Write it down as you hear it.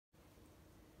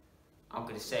I'm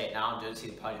going to say it now, don't see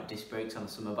the point of disc brakes on a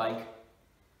summer bike.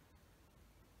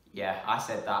 Yeah, I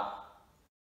said that.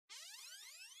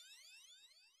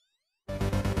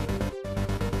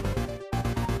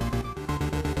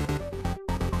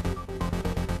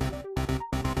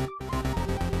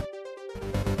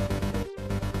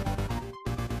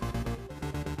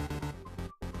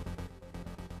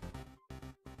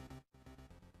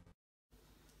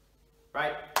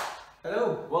 Right,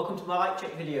 hello, welcome to my bike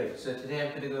check video. So today I'm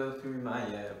going to go through my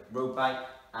road bike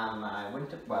and my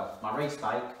my race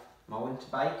bike, my winter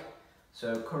bike.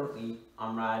 So currently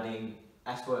I'm riding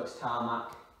S-Works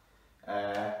Tarmac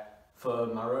for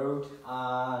my road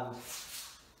and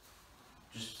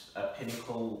just a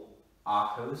Pinnacle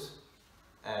Arcos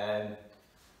for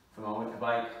my winter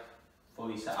bike,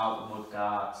 fully set out with mud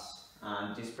guards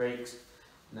and disc brakes,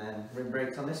 and then rim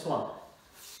brakes on this one.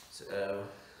 So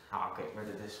I'll get rid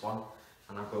of this one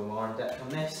and I'll go more in depth on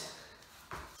this.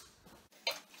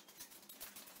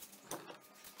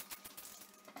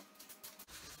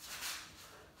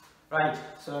 Right,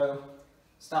 so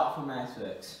start from my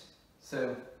S-Works.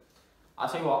 So I'll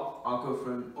tell you what, I'll go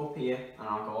from up here and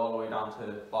I'll go all the way down to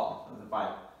the bottom of the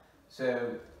bike.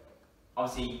 So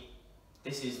obviously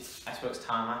this is S-Works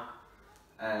Tarmac.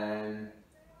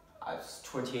 It's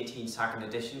 2018 second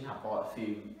edition. I bought it a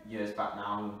few years back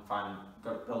now and finally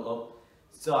got it built up.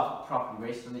 Still haven't properly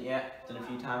raced on it yet. Done a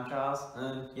few time trials.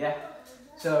 Yeah.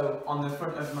 So on the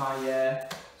front of my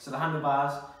so the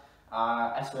handlebars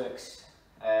are S-Works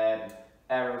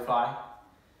Aerofly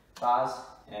bars.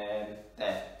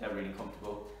 They're really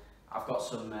comfortable. I've got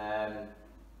some I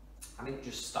think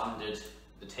just standard,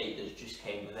 the tape that just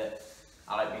came with it.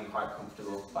 I like being quite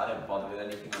comfortable, but I don't bother with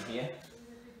anything on here.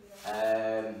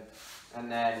 And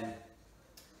then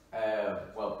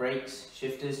well, brakes,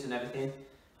 shifters and everything,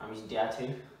 I'm using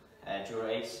Di2 Dura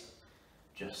Ace.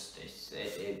 Just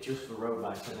for road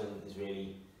bike, I don't think there's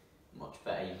really much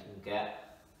better you can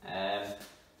get.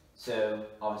 So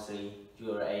obviously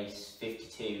Dura Ace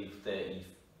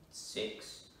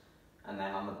 5236, and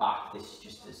then on the back this is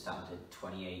just a standard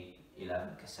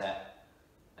 2811 cassette.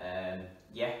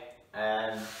 Yeah.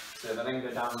 So if I then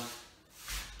go down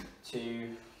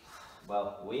to,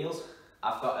 well, wheels,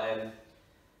 I've got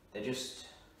they're just,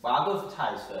 well, I'll go for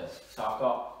tyres first. So I've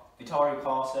got Vittoria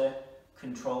Corsa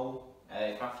Control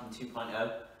Crafting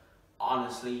 2.0.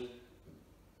 Honestly,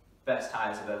 best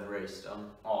tyres I've ever raced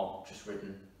on or just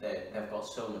ridden. They've got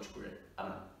so much grip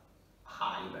and I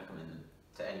highly recommend them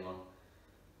to anyone.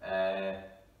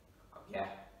 Yeah,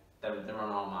 they're on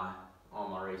all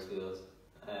my race wheels.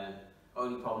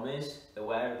 Only problem is they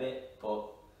wear a bit,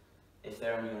 but if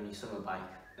they're only on your summer bike,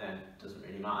 then it doesn't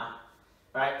really matter.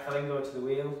 Right, if I then go to the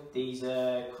wheel, these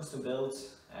are custom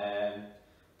builds.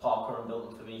 Paul Curran built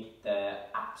them for me. They're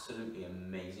absolutely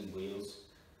amazing wheels.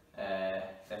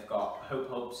 They've got Hope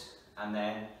hubs, and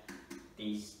then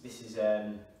this is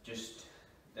just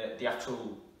the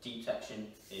actual deep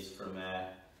section is from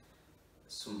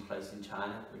some place in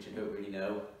China, which I don't really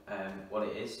know what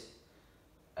it is.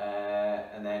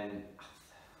 And then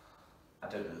I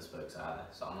don't know the spokes either,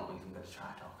 so I'm not even going to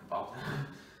try talking about them.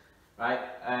 Right,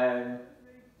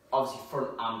 obviously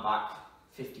front and back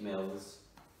 50 mils.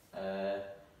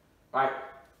 Right,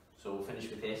 so we'll finish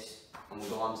with this and we'll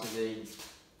go on to the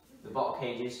bottle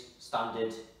cages.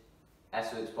 Standard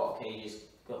S-Works bottle cages,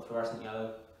 got fluorescent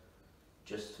yellow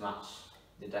just to match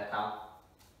the decal,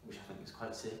 which I think is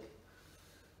quite sick.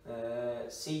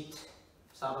 Seat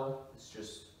saddle, it's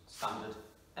just standard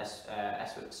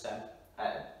S-Works stem.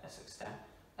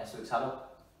 S-Works saddle.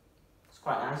 It's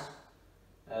quite nice.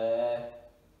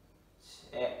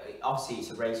 Obviously it's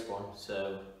a race one,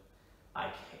 so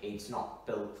like it's not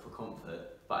built for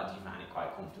comfort, but I do find it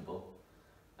quite comfortable.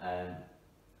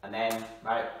 And then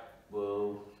right,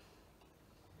 we'll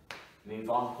move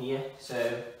on here.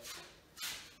 So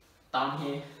down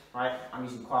here, right, I'm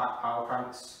using Quark power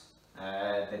cranks.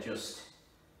 They're just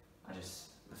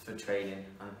for training,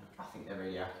 and I think they're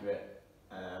really accurate.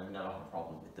 I've never had a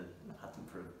problem with them. I've had them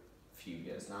for a few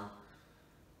years now.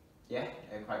 Yeah,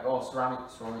 they're quite good. Oh, ceramic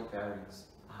bearings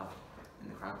I have in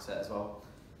the crank set as well.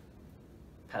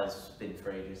 Pedals have been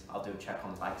for ages. I'll do a check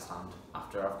on the bike stand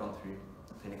after I've gone through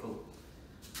the Pinnacle.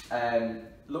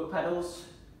 Look pedals,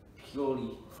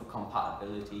 purely for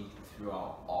compatibility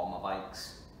throughout all my bikes.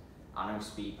 I know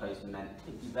speed plates are meant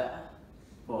to be better,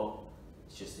 but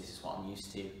it's just this is what I'm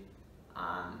used to,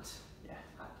 and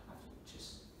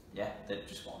yeah, they're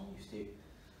just what I'm used to.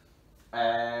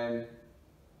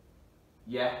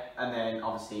 Yeah, and then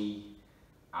obviously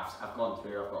I've gone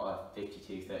through. I've got a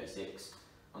 5236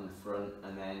 on the front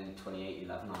and then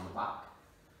 2811 on the back.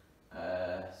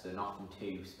 So nothing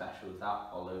too special with that,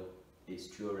 although it's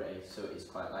durate, so it's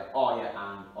quite light. Oh yeah,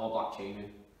 and all black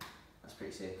chaining. That's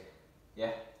pretty sick.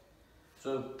 Yeah.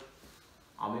 So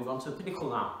I'll move on to the Pinnacle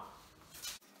now.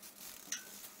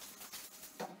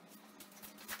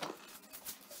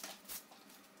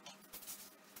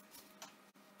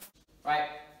 Right.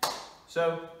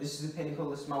 So this is the Pinnacle.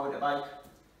 This is my winter bike.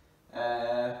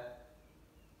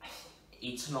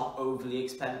 It's not overly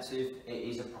expensive. It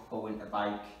is a proper winter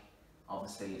bike.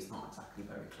 Obviously, it's not exactly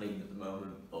very clean at the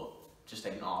moment, but just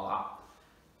ignore that.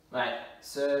 Right,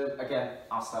 so again,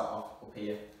 I'll start off up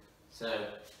here. So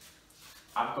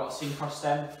I've got a Syncross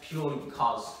stem purely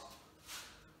because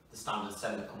the standard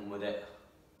stem that comes with it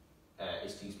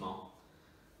is too small.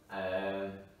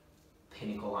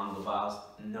 Pinnacle handlebars,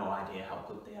 no idea how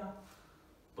good they are,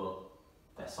 but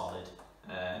they're solid.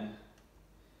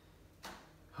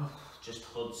 Just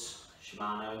hoods,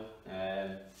 Shimano,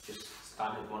 just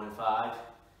standard 105.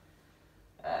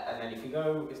 And then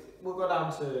we'll go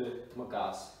down to the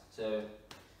mudguards. So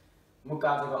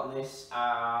mudguards I've got on this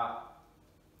are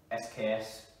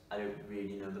SKS. I don't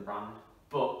really know the brand,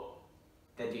 but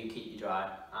they do keep you dry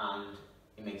and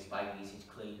it makes the bike easy to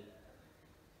clean.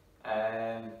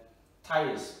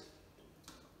 Tyres,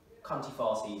 Conti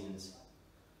 4 Seasons,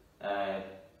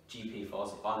 GP 4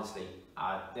 Seasons, honestly,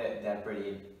 they're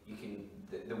brilliant.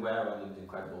 The wear on them is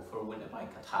incredible. For a winter bike,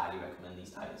 I'd highly recommend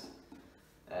these tyres.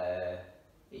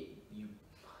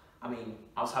 I mean,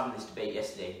 I was having this debate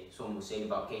yesterday. Someone was saying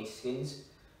about gator skins,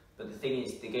 but the thing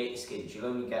is, the gator skins, you'll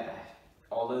only get,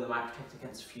 although they might protect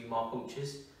against a few more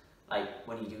punctures, like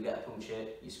when you do get a puncture,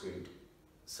 you're screwed.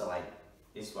 So like,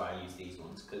 this is why I use these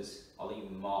ones, because although you're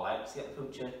more likely to get the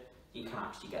puncture, you can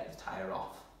actually get the tyre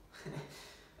off.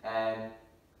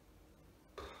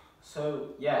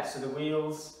 So yeah, so the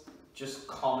wheels, just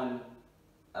common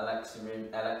Alex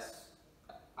rims.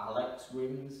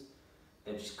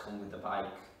 They just come with the bike.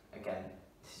 Again,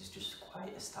 this is just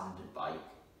quite a standard bike.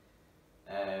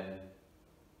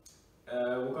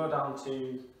 We'll go down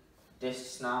to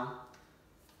discs now.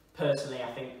 Personally,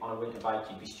 I think on a winter bike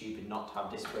you'd be stupid not to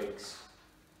have disc brakes.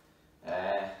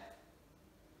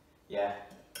 Yeah,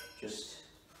 just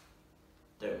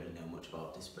don't really know much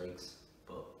about disc brakes,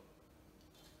 but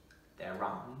they're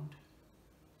round.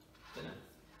 Don't know,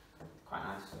 quite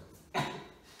nice.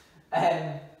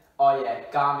 Oh yeah,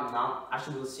 Garmin mount. As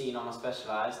you will have seen on my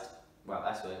Specialized, well,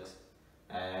 S-Works.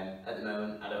 At the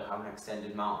moment, I don't have an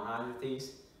extended mount on either of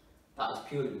these. That is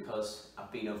purely because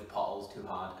I've been over potholes too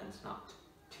hard and snapped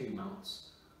 2 mounts.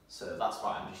 So that's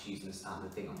why I'm just using the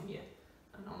standard thing on here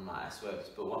and on my S-Works.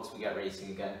 But once we get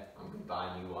racing again, I'm going to buy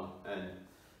a new one. And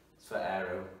it's for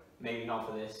aero. Maybe not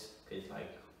for this, because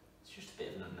like, it's just a bit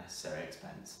of an unnecessary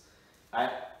expense.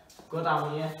 Alright, go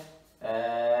down here.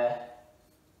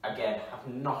 Again, I have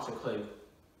not a clue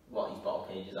what these bottle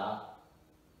cages are.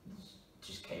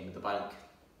 Just came with the bike.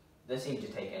 They seem to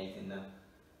take anything though.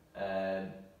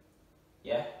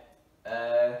 Yeah.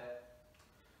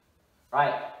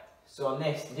 Right, so on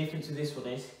this, the difference with this one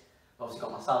is, I've obviously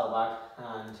got my saddlebag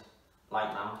and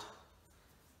light mount.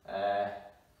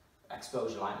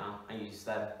 Exposure light mount, I use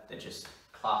them. They're just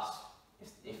class.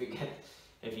 If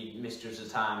you misjudge the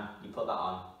time, you put that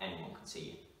on, anyone can see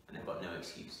you, and they've got no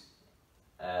excuse.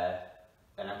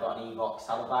 Then I've got an Evox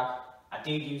saddlebag. I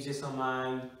do use this on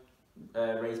my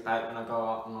race bike when I go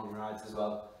out on long rides as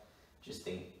well. Just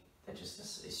think it's just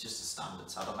a standard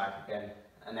saddlebag again.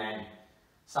 And then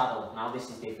saddle. Now this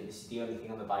is different. This is the only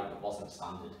thing on the bike that wasn't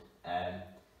standard.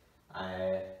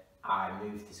 I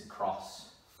moved this across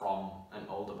from an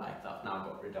older bike that I've now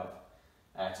got rid of.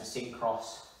 It's a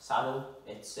Syncross saddle.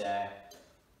 It's the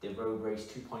Road Race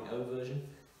 2.0 version.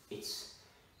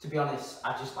 To be honest,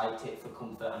 I just liked it for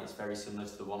comfort, and it's very similar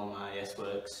to the one on my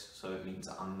S-Works, so it means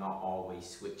that I'm not always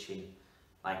switching.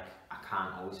 Like, I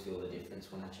can't always feel the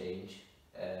difference when I change.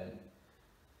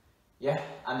 Yeah,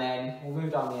 and then we'll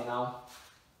move down here now.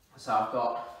 So I've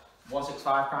got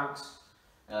 165 cranks.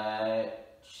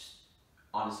 Just,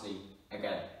 honestly,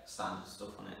 again, standard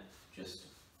stuff on it. Just,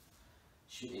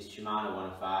 it's Shimano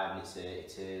 105, and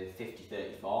it's a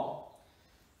 50-34. So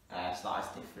that is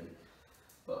different.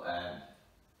 But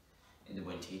in the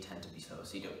winter you tend to be slow,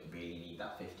 so you don't really need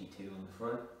that 52 on the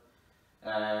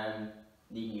front.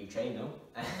 Need a new chain though.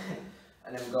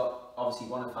 And then we've got obviously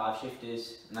 105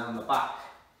 shifters, and then on the back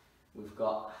we've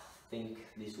got, I think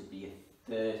this will be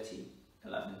a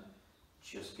 30-11,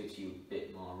 just gives you a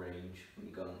bit more range when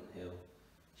you go on the hill.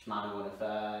 Shimano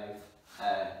 105,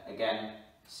 again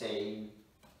same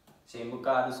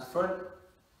mudguard as the front,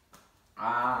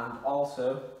 and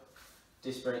also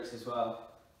disc brakes as well.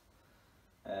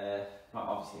 Not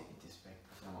obviously a disc brake,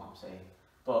 I don't know what I'm saying.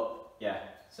 But yeah,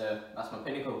 so that's my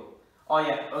Pinnacle. Oh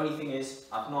yeah, only thing is,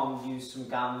 I've normally used some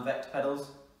Garmin Vector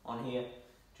pedals on here,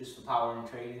 just for power and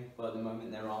training, but at the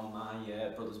moment they're on my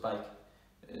brother's bike,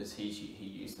 as he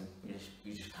used them.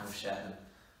 We just kind of share them,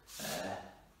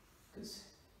 because,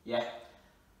 yeah.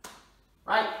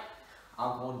 Right,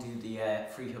 I'll go and do the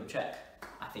free hub check.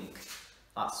 I think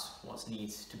that's what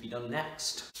needs to be done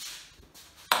next.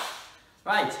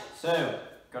 Right, so,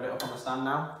 got it up on the stand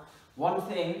now. One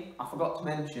thing I forgot to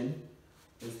mention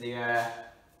is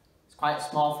it's quite a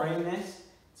small frame this.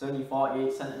 It's only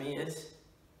 48 centimetres.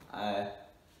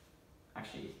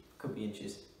 Actually, could be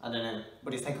inches, I don't know.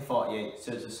 But it's like a 48,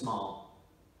 so it's a small.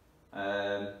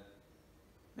 But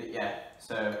yeah,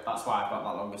 so that's why I've got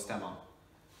that longer stem on.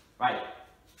 Right,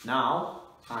 now,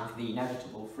 time for the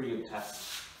inevitable free hub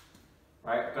test.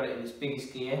 Right, I've got it in its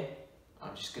biggest gear.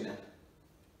 I'm just gonna...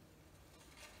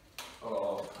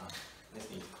 Oh, this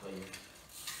needs clean.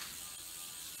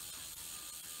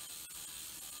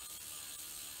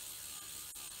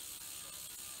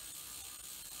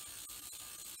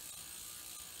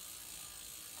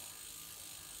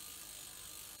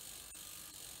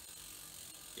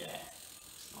 Yeah,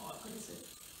 it's not that good, is it?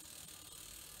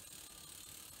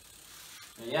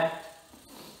 But yeah.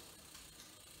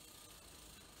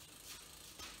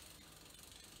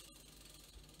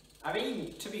 I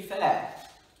mean, to be fair,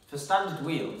 for standard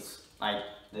wheels, like,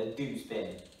 they do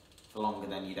spin for longer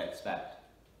than you'd expect.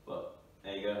 But,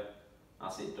 there you go,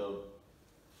 that's it done.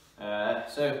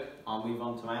 So, I'll move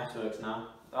on to my S-Works now.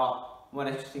 Oh, one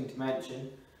extra thing to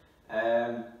mention,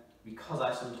 because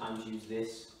I sometimes use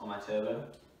this on my turbo,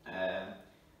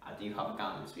 I do have a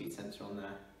Garmin speed sensor on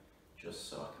there, just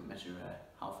so I can measure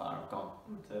how far I've gone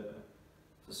on my turbo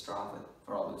for Strava,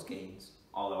 for all those gains.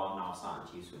 Although I'm now starting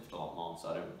to use Swift a lot more, so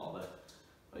I don't bother.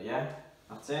 But yeah,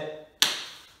 that's it.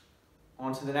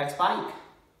 On to the next bike.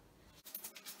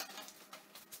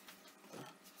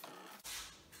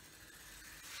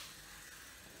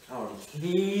 Oh,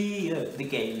 here the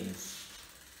games.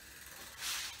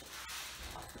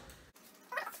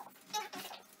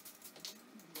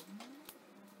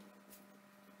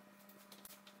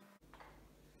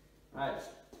 Right.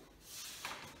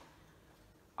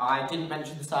 I didn't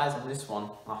mention the size of this one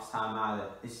last time either.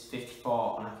 This is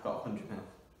 54 and I've got 100mm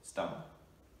stone.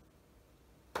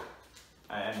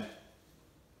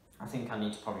 I think I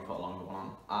need to probably put a longer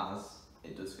one on, as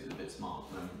it does feel a bit small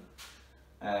at the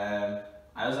moment.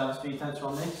 I also have a speed sensor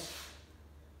on this.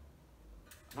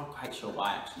 I'm not quite sure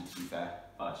why actually, to be fair,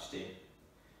 but I just do.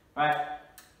 Right,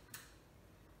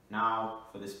 now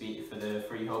for the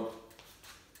free hub.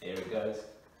 Here it goes.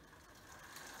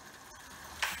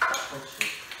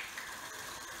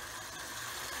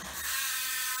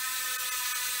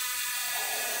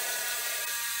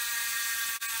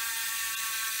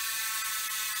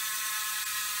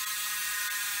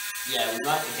 Yeah, we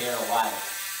might be here a while.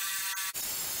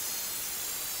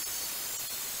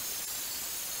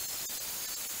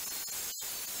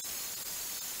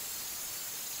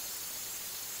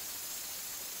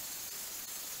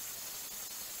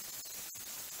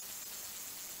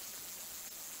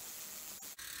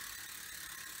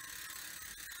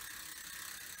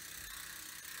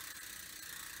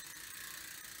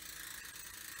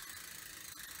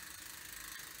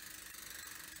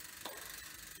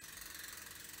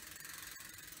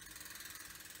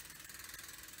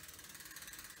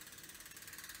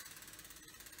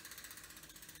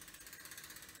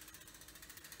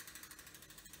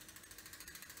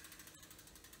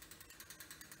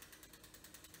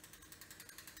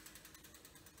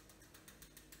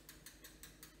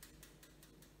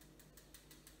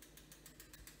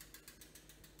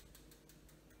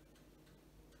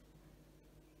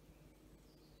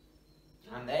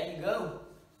 And there you go.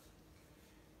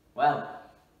 Well,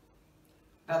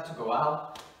 that took a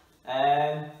while.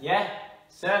 Yeah,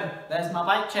 so there's my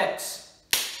bike checks.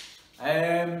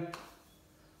 I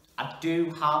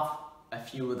do have a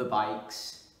few other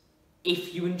bikes.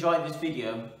 If you enjoyed this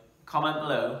video, comment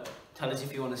below. Tell us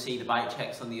if you want to see the bike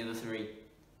checks on the other three.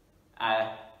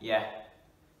 Yeah,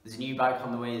 there's a new bike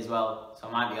on the way as well, so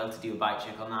I might be able to do a bike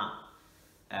check on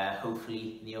that.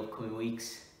 Hopefully in the upcoming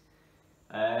weeks.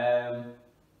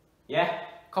 Yeah,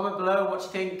 comment below what you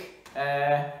think.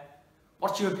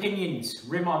 What's your opinions,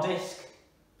 rim or disc?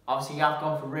 Obviously I've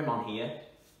gone for rim on here.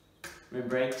 Rim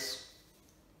brakes.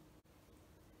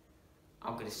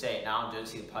 I'm going to say it now, I don't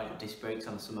see the point of disc brakes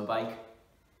on a summer bike.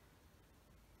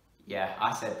 Yeah,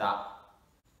 I said that.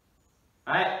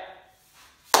 Alright,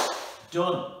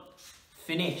 done,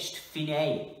 finished,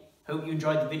 fine. Hope you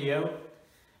enjoyed the video.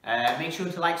 Make sure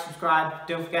to like, subscribe,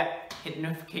 don't forget, hit the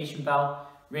notification bell.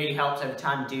 Really helps every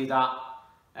time you do that.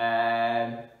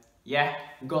 Yeah,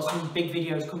 we've got some big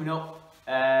videos coming up.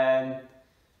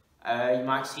 You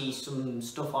might see some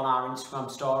stuff on our Instagram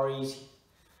stories.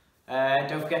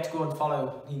 Don't forget to go and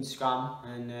follow the Instagram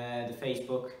and the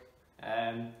Facebook.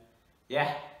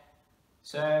 Yeah.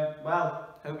 So,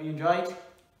 well, hope you enjoyed.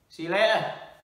 See you later.